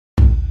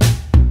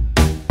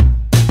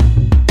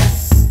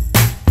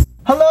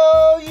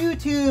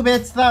YouTube,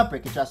 it's the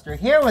Brick Adjuster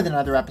here with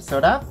another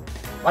episode of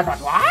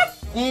What?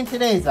 In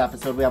today's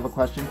episode, we have a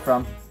question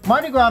from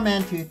Mardi Gras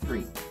Man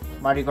 23.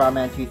 Mardi Gras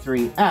Man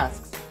 23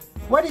 asks,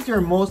 what is your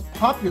most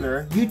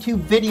popular YouTube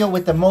video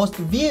with the most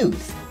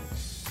views?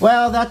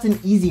 Well, that's an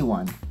easy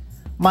one.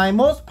 My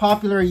most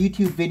popular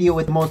YouTube video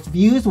with most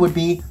views would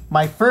be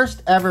my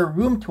first ever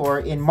room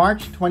tour in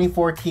March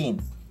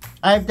 2014.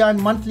 I've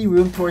done monthly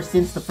room tours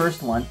since the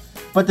first one,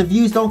 but the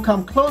views don't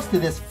come close to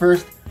this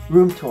first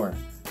room tour.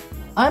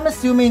 I'm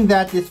assuming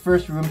that this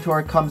first room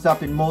tour comes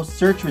up in most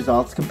search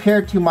results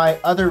compared to my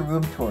other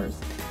room tours.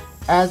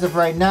 As of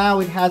right now,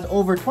 it has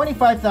over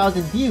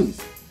 25,000 views,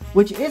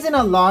 which isn't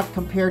a lot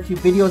compared to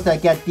videos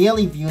that get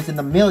daily views in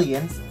the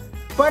millions,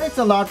 but it's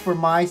a lot for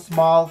my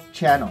small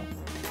channel.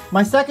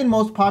 My second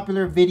most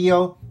popular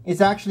video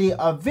is actually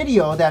a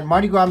video that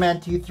Mardi Gras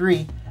Man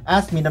 23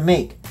 asked me to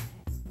make.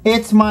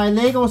 It's my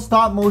Lego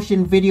stop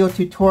motion video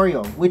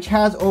tutorial, which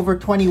has over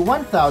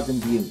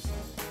 21,000 views.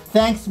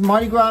 Thanks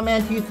Mardi Gras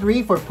Man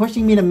 23 for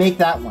pushing me to make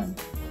that one.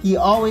 He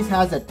always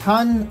has a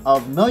ton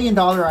of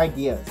million-dollar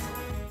ideas.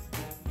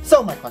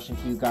 So my question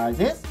to you guys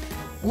is,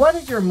 what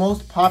is your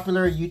most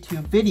popular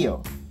YouTube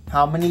video?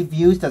 How many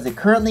views does it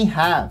currently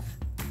have?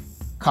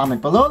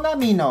 Comment below, let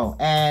me know,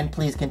 and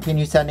please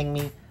continue sending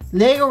me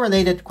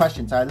Lego-related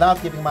questions. I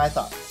love giving my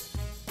thoughts.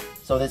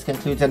 So this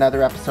concludes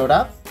another episode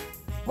of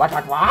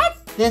What?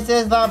 This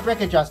is the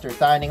Brick Adjuster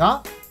signing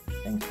off.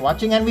 Thanks for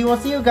watching, and we will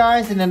see you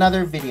guys in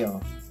another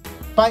video.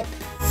 Bye.